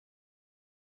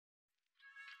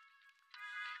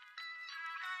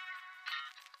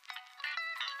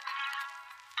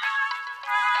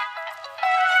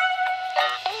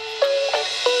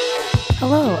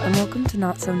Hello, and welcome to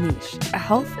Not So Niche, a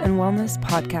health and wellness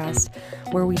podcast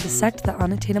where we dissect the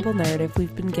unattainable narrative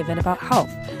we've been given about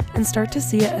health and start to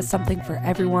see it as something for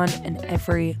everyone and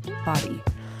everybody.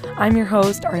 I'm your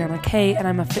host, Ariana Kay, and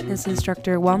I'm a fitness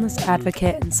instructor, wellness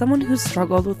advocate, and someone who's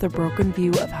struggled with a broken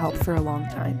view of health for a long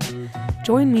time.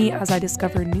 Join me as I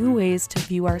discover new ways to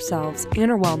view ourselves and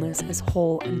our wellness as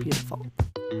whole and beautiful.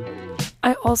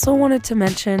 I also wanted to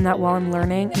mention that while I'm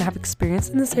learning and have experience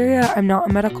in this area, I'm not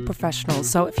a medical professional.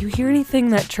 So if you hear anything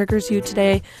that triggers you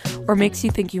today or makes you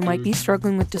think you might be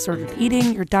struggling with disordered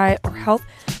eating, your diet, or health,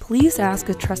 please ask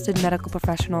a trusted medical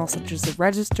professional such as a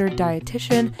registered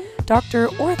dietitian, doctor,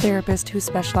 or therapist who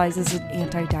specializes in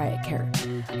anti-diet care.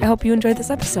 I hope you enjoyed this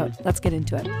episode. Let's get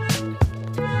into it.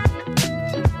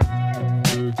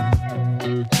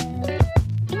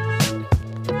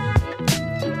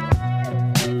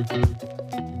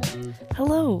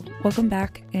 Hello, welcome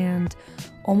back and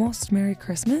almost Merry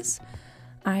Christmas.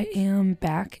 I am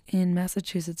back in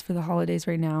Massachusetts for the holidays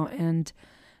right now and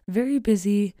very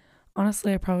busy.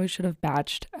 Honestly, I probably should have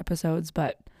batched episodes,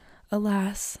 but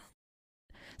alas.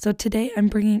 So today I'm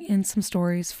bringing in some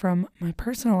stories from my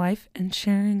personal life and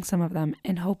sharing some of them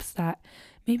in hopes that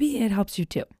maybe it helps you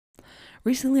too.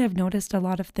 Recently, I've noticed a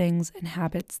lot of things and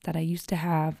habits that I used to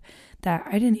have that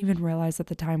I didn't even realize at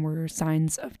the time were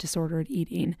signs of disordered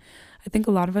eating. I think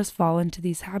a lot of us fall into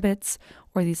these habits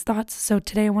or these thoughts, so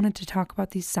today I wanted to talk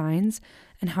about these signs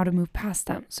and how to move past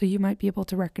them so you might be able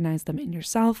to recognize them in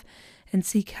yourself and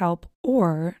seek help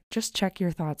or just check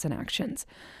your thoughts and actions.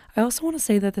 I also want to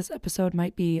say that this episode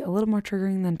might be a little more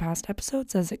triggering than past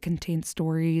episodes as it contains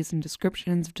stories and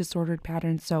descriptions of disordered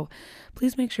patterns, so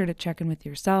please make sure to check in with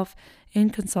yourself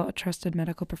and consult a trusted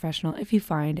medical professional if you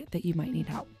find that you might need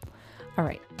help. All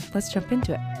right, let's jump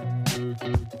into it.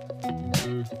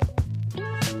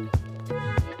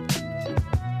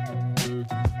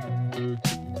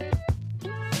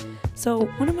 So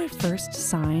one of my first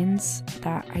signs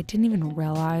that I didn't even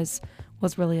realize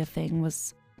was really a thing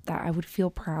was that I would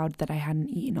feel proud that I hadn't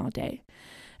eaten all day.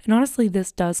 And honestly,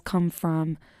 this does come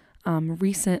from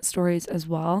recent stories as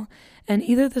well. And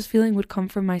either this feeling would come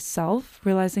from myself,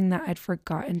 realizing that I'd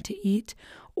forgotten to eat,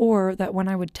 or that when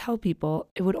I would tell people,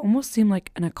 it would almost seem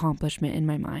like an accomplishment in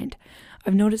my mind.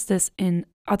 I've noticed this in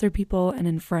other people and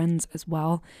in friends as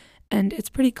well. And it's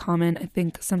pretty common, I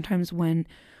think, sometimes when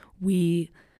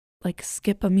we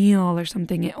skip a meal or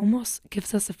something, it almost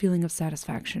gives us a feeling of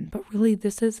satisfaction. But really,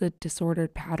 this is a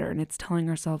disordered pattern. It's telling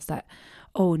ourselves that,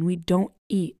 when we don't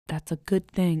eat, that's a good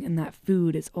thing, and that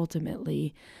food is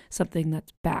ultimately something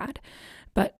that's bad.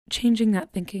 But changing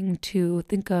that thinking to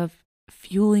think of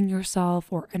fueling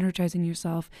yourself or energizing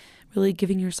yourself, really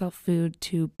giving yourself food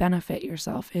to benefit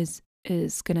yourself is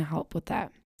going to help with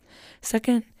that.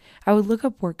 Second, I would look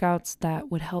up workouts that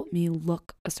would help me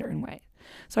look a certain way.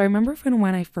 So I remember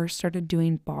when I first started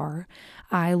doing barre,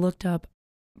 I looked up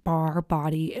barre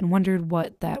body and wondered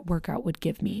what that workout would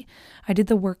give me. I did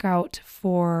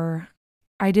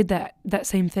that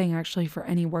same thing actually for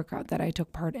any workout that I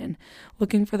took part in,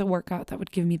 looking for the workout that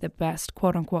would give me the best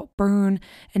quote unquote burn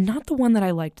and not the one that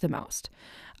I liked the most.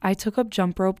 I took up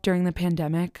jump rope during the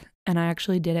pandemic and I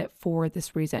actually did it for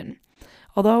this reason.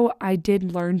 Although I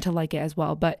did learn to like it as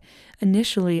well, but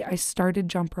initially I started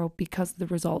jump rope because of the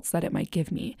results that it might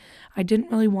give me. I didn't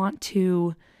really want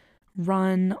to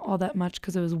run all that much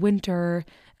because it was winter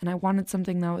and I wanted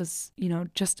something that was,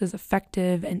 just as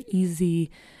effective and easy.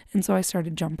 And so I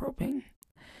started jump roping.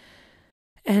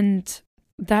 And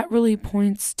that really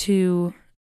points to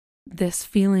this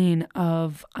feeling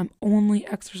of I'm only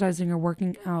exercising or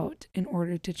working out in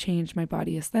order to change my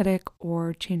body aesthetic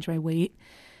or change my weight.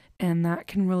 And that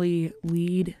can really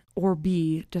lead or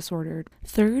be disordered.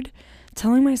 Third,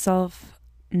 telling myself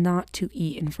not to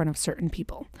eat in front of certain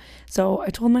people. So I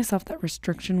told myself that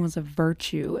restriction was a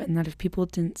virtue and that if people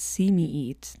didn't see me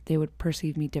eat, they would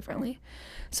perceive me differently.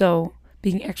 So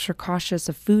being extra cautious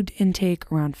of food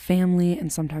intake around family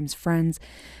and sometimes friends,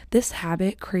 this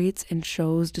habit creates and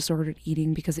shows disordered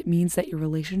eating because it means that your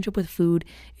relationship with food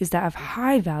is that of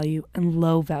high value and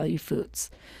low value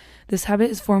foods. This habit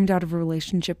is formed out of a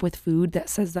relationship with food that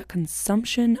says that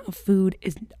consumption of food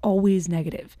is always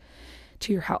negative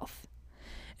to your health.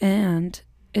 And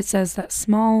it says that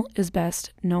small is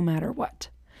best no matter what.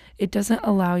 It doesn't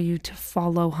allow you to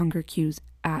follow hunger cues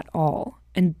at all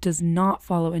and does not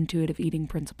follow intuitive eating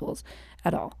principles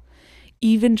at all.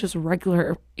 Even just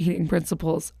regular eating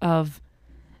principles of,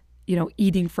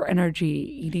 eating for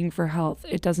energy, eating for health,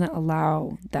 it doesn't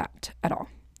allow that at all.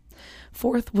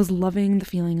 Fourth was loving the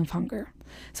feeling of hunger.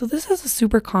 So this is a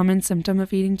super common symptom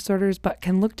of eating disorders, but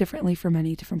can look differently for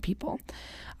many different people.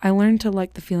 I learned to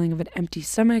like the feeling of an empty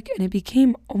stomach, and it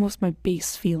became almost my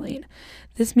base feeling.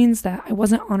 This means that I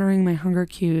wasn't honoring my hunger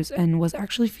cues and was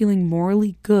actually feeling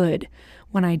morally good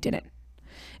when I didn't.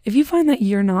 If you find that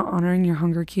you're not honoring your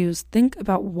hunger cues, think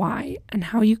about why and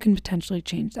how you can potentially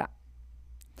change that.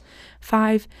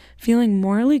 5, feeling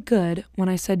morally good when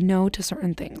I said no to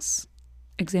certain things.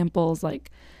 Examples like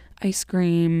ice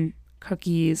cream,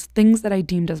 cookies, things that I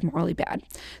deemed as morally bad.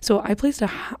 So I placed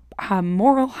a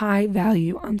moral high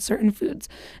value on certain foods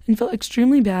and felt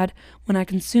extremely bad when I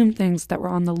consumed things that were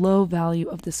on the low value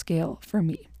of the scale for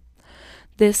me.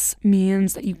 This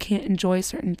means that you can't enjoy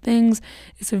certain things.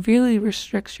 It severely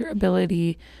restricts your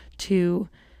ability to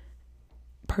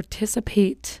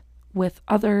participate with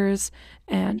others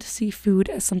and see food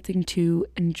as something to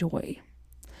enjoy.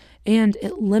 And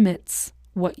it limits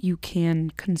what you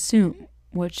can consume,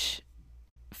 which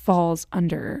falls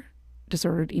under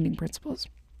disordered eating principles.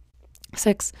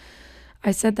 6,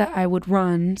 I said that I would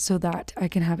run so that I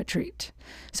can have a treat.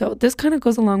 So this kind of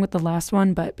goes along with the last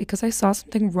one, but because I saw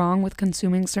something wrong with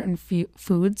consuming certain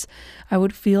foods, I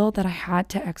would feel that I had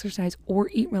to exercise or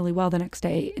eat really well the next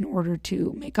day in order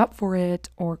to make up for it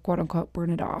or quote unquote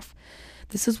burn it off.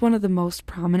 This is one of the most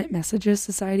prominent messages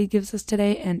society gives us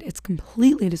today, and it's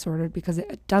completely disordered because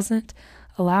it doesn't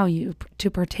allow you to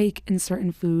partake in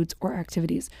certain foods or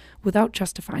activities without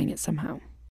justifying it somehow.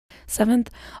 7th,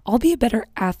 I'll be a better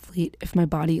athlete if my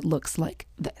body looks like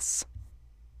this.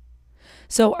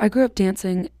 So I grew up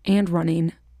dancing and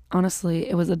running. Honestly,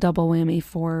 it was a double whammy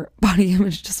for body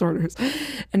image disorders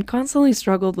and constantly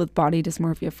struggled with body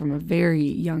dysmorphia from a very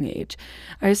young age.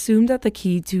 I assumed that the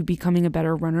key to becoming a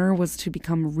better runner was to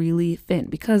become really thin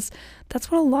because that's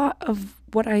what a lot of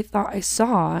what I thought I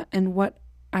saw and what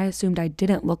I assumed I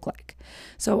didn't look like.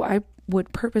 So I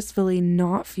would purposefully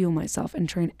not fuel myself and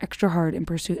train extra hard in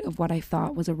pursuit of what I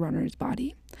thought was a runner's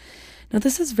body. Now,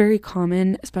 this is very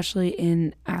common, especially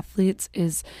in athletes,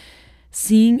 is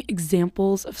seeing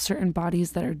examples of certain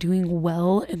bodies that are doing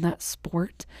well in that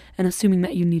sport and assuming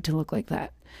that you need to look like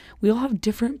that. We all have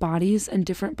different bodies and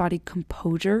different body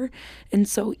composure. And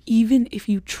so even if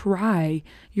you try,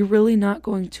 you're really not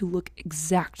going to look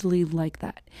exactly like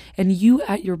that. And you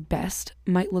at your best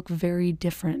might look very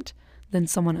different than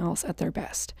someone else at their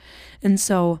best. And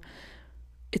so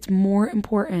it's more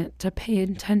important to pay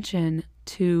attention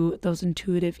to those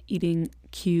intuitive eating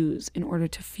cues in order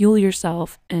to fuel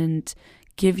yourself and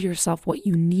give yourself what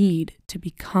you need to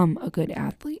become a good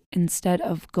athlete instead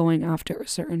of going after a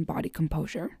certain body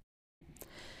composure.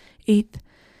 8th,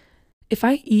 if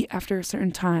I eat after a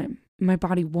certain time, my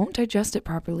body won't digest it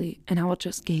properly and I will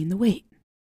just gain the weight.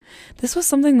 This was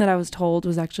something that I was told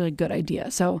was actually a good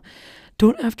idea. So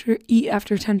don't eat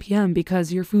after 10 p.m.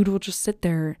 because your food will just sit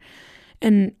there.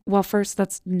 And well, first,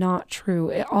 that's not true.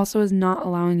 It also is not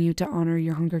allowing you to honor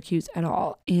your hunger cues at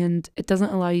all. And it doesn't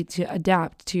allow you to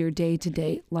adapt to your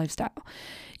day-to-day lifestyle.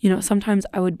 Sometimes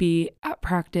I would be at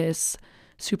practice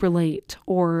super late,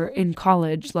 or in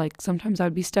college, like sometimes I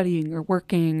would be studying or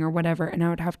working or whatever, and I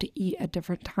would have to eat at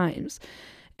different times.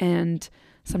 And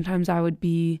sometimes I would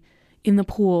be in the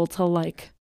pool till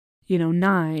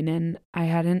 9, and I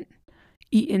hadn't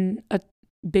eaten a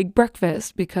big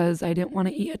breakfast because I didn't want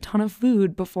to eat a ton of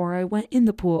food before I went in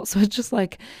the pool. So it's just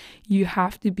you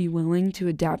have to be willing to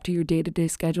adapt to your day-to-day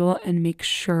schedule and make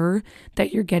sure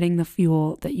that you're getting the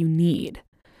fuel that you need.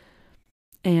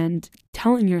 And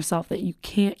telling yourself that you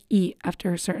can't eat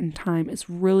after a certain time is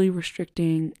really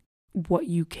restricting what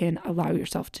you can allow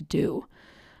yourself to do,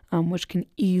 which can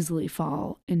easily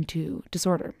fall into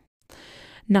disorder.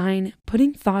 9,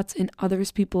 putting thoughts in other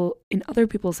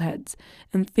people's heads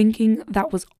and thinking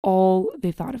that was all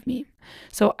they thought of me.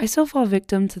 So I still fall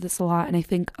victim to this a lot, and I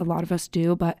think a lot of us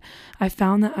do, but I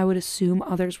found that I would assume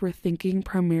others were thinking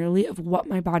primarily of what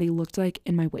my body looked like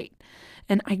and my weight.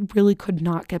 And I really could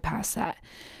not get past that.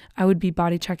 I would be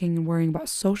body checking and worrying about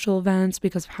social events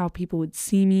because of how people would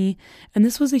see me. And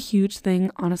this was a huge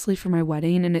thing, honestly, for my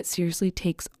wedding, and it seriously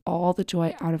takes all the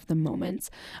joy out of the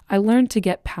moments. I learned to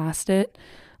get past it,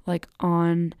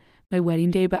 on my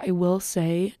wedding day, but I will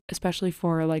say, especially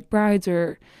for brides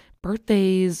or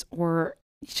birthdays or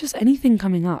just anything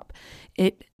coming up,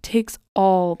 it takes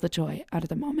all the joy out of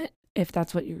the moment if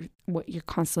that's what you're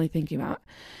constantly thinking about.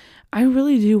 I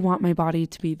really do want my body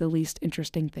to be the least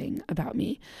interesting thing about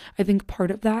me. I think part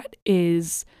of that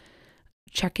is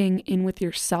checking in with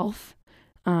yourself.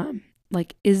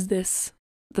 Is this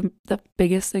the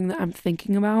biggest thing that I'm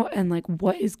thinking about, and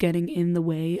what is getting in the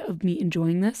way of me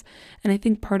enjoying this? And I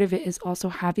think part of it is also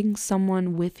having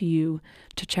someone with you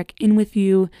to check in with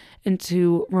you and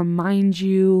to remind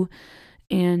you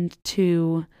and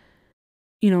to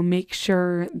make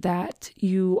sure that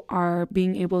you are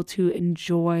being able to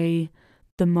enjoy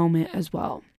the moment as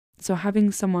well. So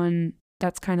having someone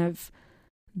that's kind of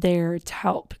there to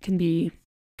help can be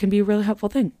a really helpful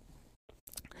thing.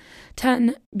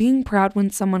 10, being proud when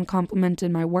someone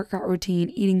complimented my workout routine,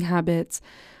 eating habits,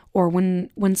 or when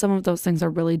some of those things are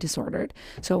really disordered.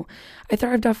 So I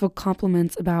thrived off of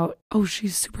compliments about, oh,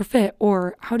 she's super fit,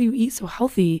 or how do you eat so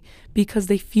healthy? Because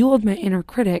they fueled my inner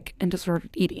critic and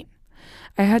disordered eating.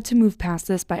 I had to move past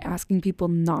this by asking people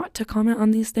not to comment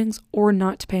on these things or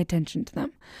not to pay attention to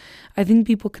them. I think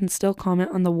people can still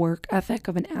comment on the work ethic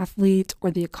of an athlete or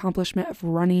the accomplishment of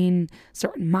running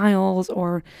certain miles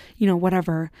or,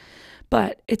 whatever,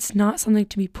 but it's not something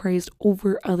to be praised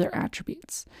over other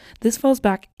attributes. This falls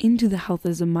back into the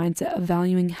healthism mindset of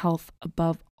valuing health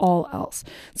above all else.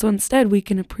 So instead, we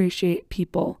can appreciate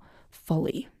people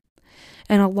fully.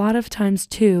 And a lot of times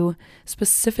too,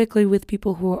 specifically with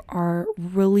people who are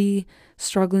really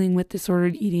struggling with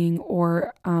disordered eating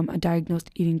or a diagnosed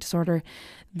eating disorder,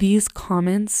 these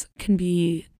comments can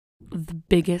be the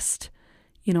biggest,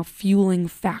 fueling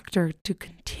factor to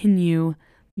continue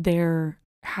their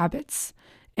habits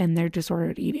and their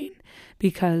disordered eating.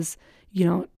 Because,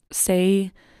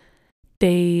 say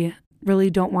they really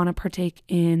don't want to partake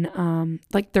in,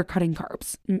 they're cutting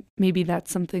carbs. Maybe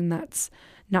that's something that's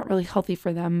not really healthy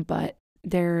for them, but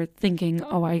they're thinking,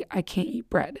 oh, I can't eat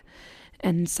bread.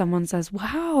 And someone says,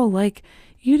 wow,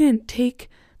 you didn't take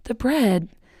the bread.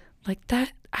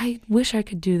 That, I wish I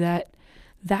could do that.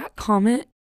 That comment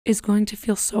is going to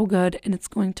feel so good, and it's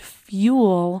going to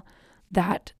fuel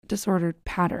that disordered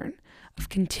pattern of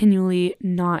continually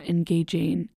not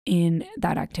engaging in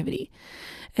that activity.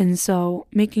 And so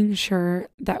making sure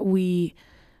that we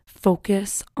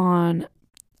focus on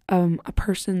a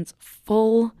person's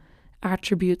full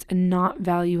attributes and not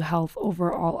value health over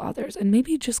all others, and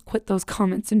maybe just quit those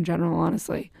comments in general,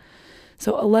 honestly.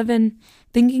 So 11,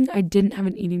 thinking I didn't have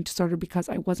an eating disorder because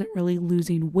I wasn't really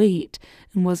losing weight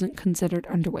and wasn't considered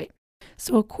underweight.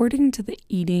 So according to the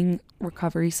Eating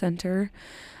Recovery Center,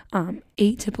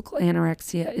 atypical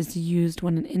anorexia is used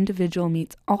when an individual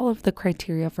meets all of the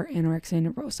criteria for anorexia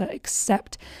nervosa,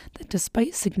 except that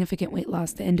despite significant weight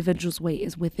loss, the individual's weight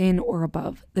is within or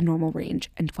above the normal range,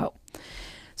 end quote.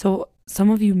 So some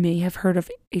of you may have heard of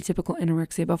atypical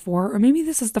anorexia before, or maybe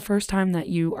this is the first time that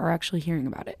you are actually hearing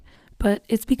about it. But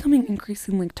it's becoming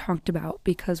increasingly talked about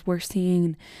because we're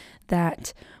seeing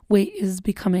that weight is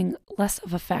becoming less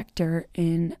of a factor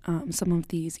in some of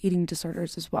these eating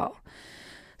disorders as well.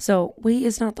 So weight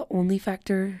is not the only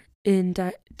factor in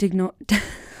I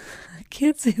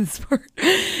can't say this part,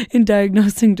 in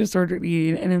diagnosing disordered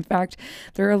eating. And in fact,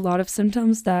 there are a lot of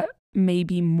symptoms that may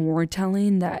be more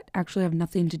telling that actually have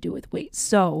nothing to do with weight.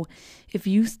 So if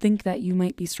you think that you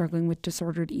might be struggling with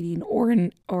disordered eating or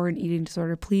an eating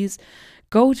disorder, please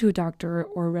go to a doctor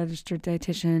or a registered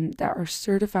dietitian that are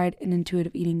certified in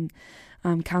intuitive eating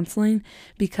counseling,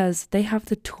 because they have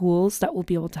the tools that will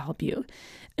be able to help you.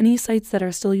 Any sites that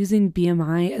are still using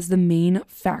BMI as the main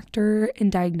factor in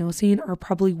diagnosing are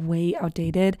probably way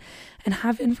outdated and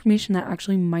have information that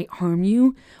actually might harm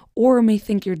you or may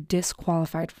think you're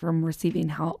disqualified from receiving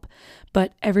help.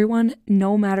 But everyone,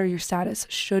 no matter your status,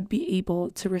 should be able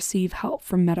to receive help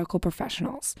from medical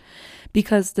professionals,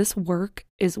 because this work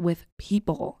is with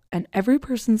people and every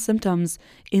person's symptoms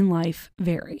in life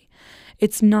vary.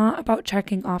 It's not about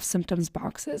checking off symptoms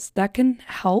boxes. That can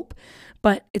help,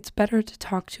 but it's better to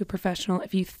talk to a professional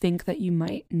if you think that you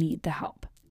might need the help.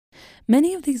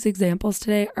 Many of these examples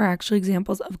today are actually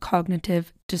examples of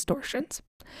cognitive distortions.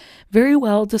 Very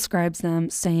Well describes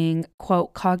them saying,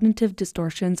 quote, cognitive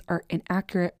distortions are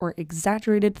inaccurate or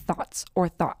exaggerated thoughts or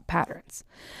thought patterns.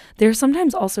 They are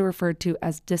sometimes also referred to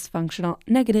as dysfunctional,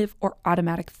 negative, or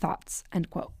automatic thoughts, end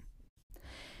quote.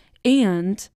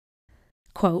 And,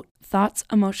 quote, thoughts,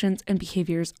 emotions, and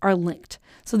behaviors are linked.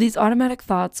 So these automatic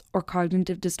thoughts or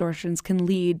cognitive distortions can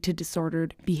lead to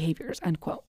disordered behaviors, end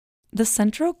quote. The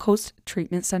Central Coast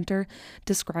Treatment Center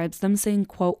describes them saying,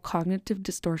 quote, cognitive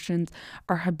distortions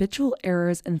are habitual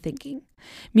errors in thinking,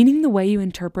 meaning the way you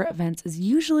interpret events is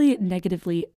usually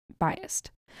negatively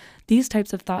biased. These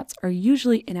types of thoughts are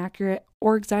usually inaccurate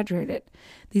or exaggerated.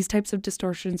 These types of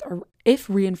distortions are, if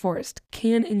reinforced,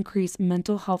 can increase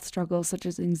mental health struggles such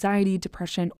as anxiety,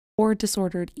 depression, or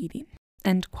disordered eating,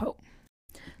 end quote.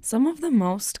 Some of the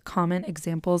most common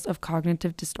examples of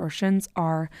cognitive distortions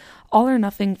are all or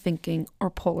nothing thinking or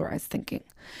polarized thinking.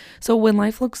 So when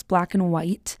life looks black and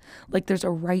white, like there's a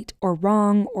right or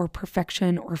wrong or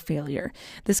perfection or failure,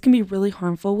 this can be really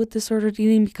harmful with disordered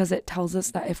eating because it tells us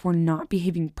that if we're not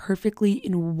behaving perfectly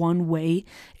in one way,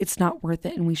 it's not worth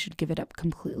it and we should give it up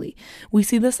completely. We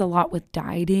see this a lot with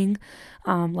dieting.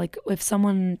 Like if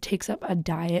someone takes up a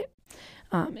diet,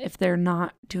 if they're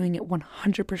not doing it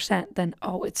 100%, then,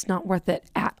 it's not worth it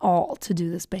at all to do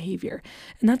this behavior.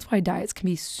 And that's why diets can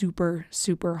be super,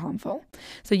 super harmful.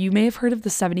 So you may have heard of the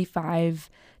 75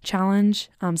 challenge,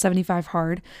 75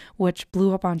 hard, which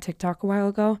blew up on TikTok a while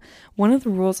ago. One of the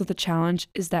rules of the challenge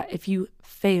is that if you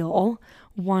fail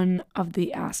one of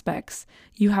the aspects,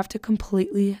 you have to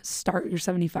completely start your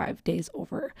 75 days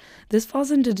over. This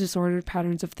falls into disordered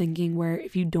patterns of thinking where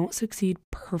if you don't succeed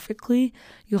perfectly,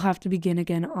 you'll have to begin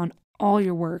again on all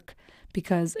your work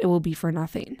because it will be for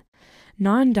nothing.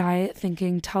 Non-diet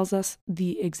thinking tells us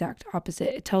the exact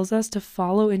opposite. It tells us to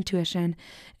follow intuition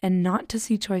and not to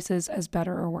see choices as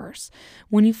better or worse.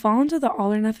 When you fall into the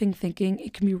all or nothing thinking,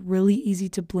 it can be really easy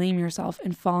to blame yourself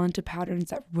and fall into patterns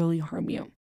that really harm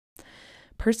you.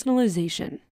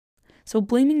 Personalization. So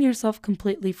blaming yourself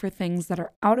completely for things that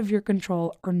are out of your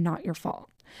control or not your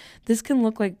fault. This can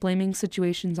look like blaming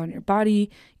situations on your body,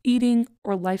 eating,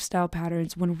 or lifestyle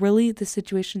patterns when really the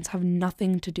situations have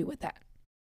nothing to do with that.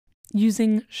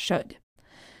 Using should.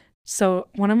 So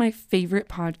one of my favorite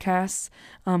podcasts,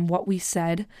 What We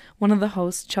Said, one of the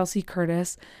hosts, Chelsea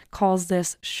Curtis, calls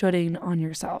this shoulding on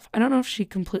yourself. I don't know if she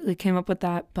completely came up with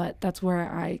that, but that's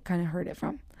where I kind of heard it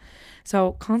from.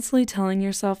 So constantly telling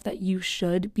yourself that you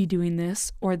should be doing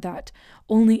this, or that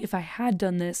only if I had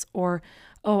done this, or,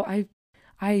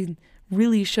 I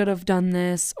really should have done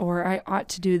this, or I ought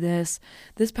to do this.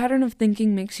 This pattern of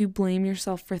thinking makes you blame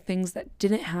yourself for things that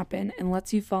didn't happen and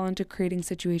lets you fall into creating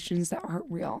situations that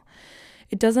aren't real.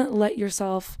 It doesn't let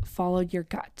yourself follow your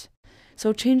gut.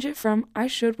 So change it from I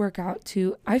should work out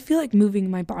to I feel like moving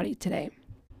my body today.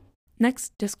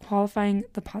 Next, disqualifying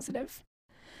the positive.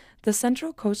 The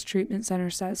Central Coast Treatment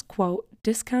Center says, quote,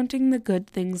 discounting the good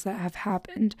things that have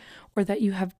happened or that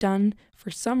you have done for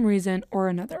some reason or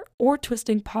another, or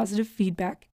twisting positive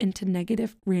feedback into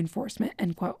negative reinforcement,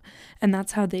 end quote. And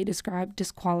that's how they describe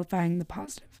disqualifying the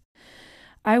positive.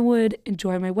 I would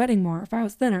enjoy my wedding more if I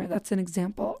was thinner. That's an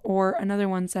example. Or another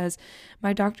one says,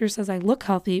 my doctor says I look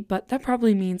healthy, but that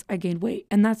probably means I gained weight,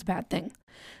 and that's a bad thing.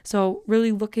 So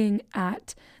really looking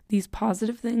at these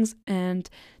positive things and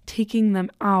taking them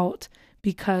out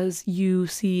because you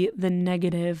see the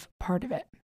negative part of it.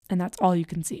 And that's all you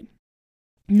can see.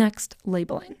 Next,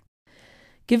 labeling.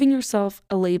 Giving yourself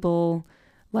a label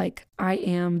like I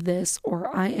am this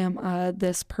or I am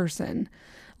this person.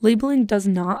 Labeling does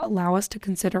not allow us to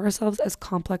consider ourselves as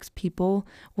complex people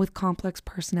with complex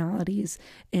personalities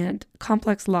and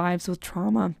complex lives with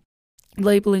trauma.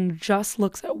 Labeling just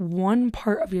looks at one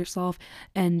part of yourself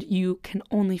and you can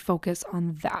only focus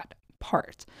on that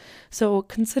part. So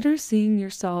consider seeing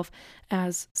yourself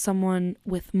as someone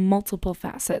with multiple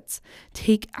facets.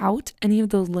 Take out any of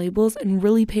those labels and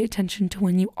really pay attention to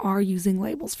when you are using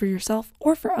labels for yourself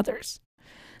or for others.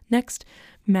 Next,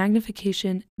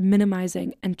 magnification,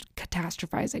 minimizing, and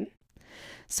catastrophizing.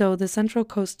 So the Central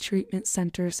Coast Treatment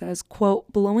Center says,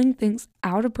 quote, blowing things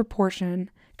out of proportion,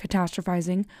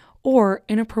 catastrophizing, or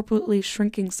inappropriately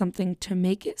shrinking something to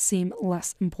make it seem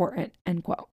less important, end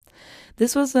quote.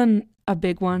 This was a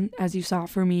big one, as you saw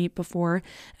for me before,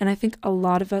 and I think a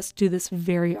lot of us do this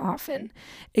very often.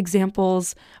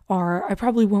 Examples are, I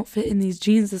probably won't fit in these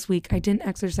jeans this week, I didn't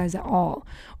exercise at all,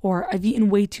 or I've eaten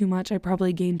way too much, I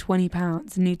probably gained 20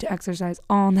 pounds and need to exercise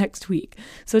all next week.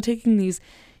 So taking these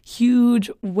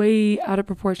huge, way out of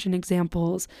proportion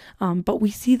examples, but we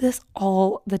see this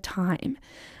all the time.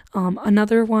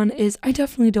 Another one is, I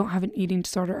definitely don't have an eating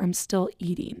disorder, I'm still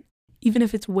eating, even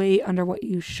if it's way under what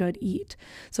you should eat.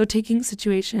 So taking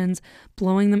situations,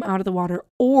 blowing them out of the water,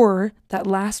 or that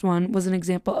last one was an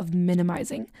example of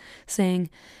minimizing, saying,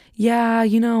 yeah,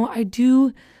 I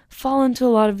do fall into a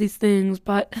lot of these things,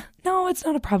 but no, it's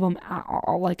not a problem at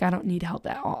all. Like, I don't need help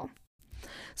at all.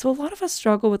 So a lot of us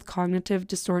struggle with cognitive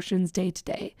distortions day to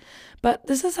day, but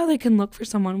this is how they can look for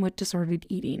someone with disordered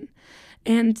eating.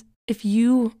 And if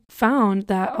you found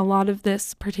that a lot of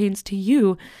this pertains to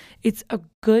you, it's a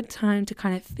good time to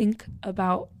kind of think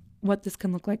about what this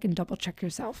can look like and double check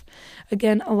yourself.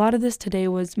 Again, a lot of this today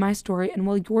was my story, and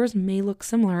while yours may look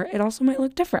similar, it also might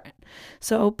look different.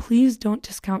 So please don't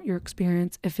discount your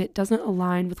experience if it doesn't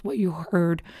align with what you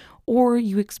heard or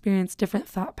you experience different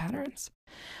thought patterns.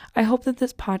 I hope that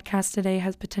this podcast today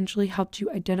has potentially helped you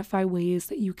identify ways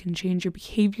that you can change your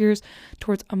behaviors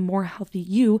towards a more healthy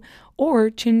you, or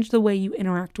change the way you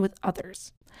interact with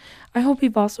others. I hope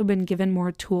you've also been given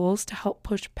more tools to help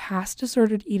push past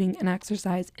disordered eating and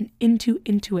exercise and into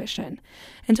intuition,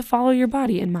 and to follow your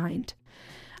body and mind.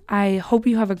 I hope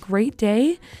you have a great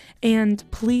day, and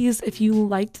please, if you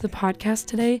liked the podcast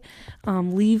today,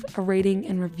 leave a rating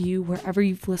and review wherever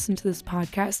you've listened to this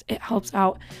podcast. It helps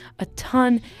out a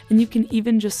ton, and you can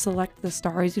even just select the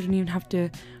stars. You don't even have to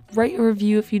write a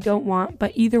review if you don't want,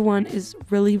 but either one is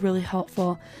really, really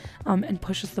helpful and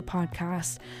pushes the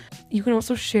podcast. You can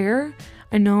also share.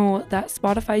 I know that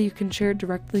Spotify, you can share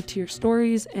directly to your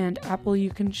stories, and Apple, you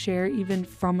can share even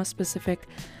from a specific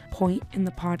point in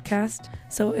the podcast.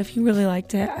 So if you really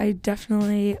liked it, I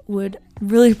definitely would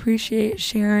really appreciate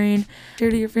sharing. Share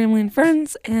to your family and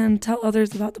friends, and tell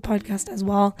others about the podcast as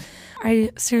well.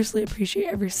 I seriously appreciate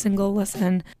every single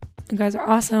listen. You guys are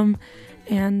awesome,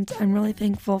 and I'm really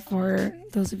thankful for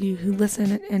those of you who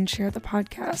listen and share the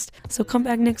podcast. So come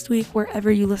back next week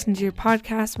wherever you listen to your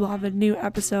podcast. We'll have a new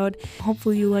episode.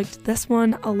 Hopefully you liked this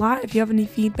one a lot. If you have any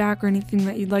feedback or anything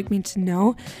that you'd like me to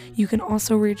know, you can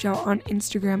also reach out on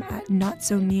Instagram at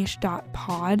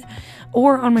notsoniche.pod,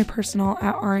 or on my personal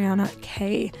at Ariana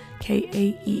K,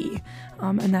 K-A-E.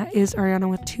 And that is Ariana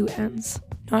with 2 N's,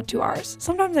 not 2 R's.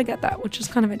 Sometimes I get that, which is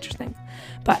kind of interesting.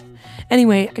 But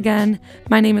anyway, again,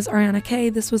 my name is Ariana K.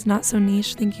 This was Not So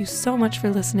Niche. Thank you so much for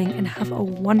listening, and have a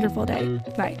wonderful day.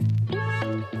 Bye.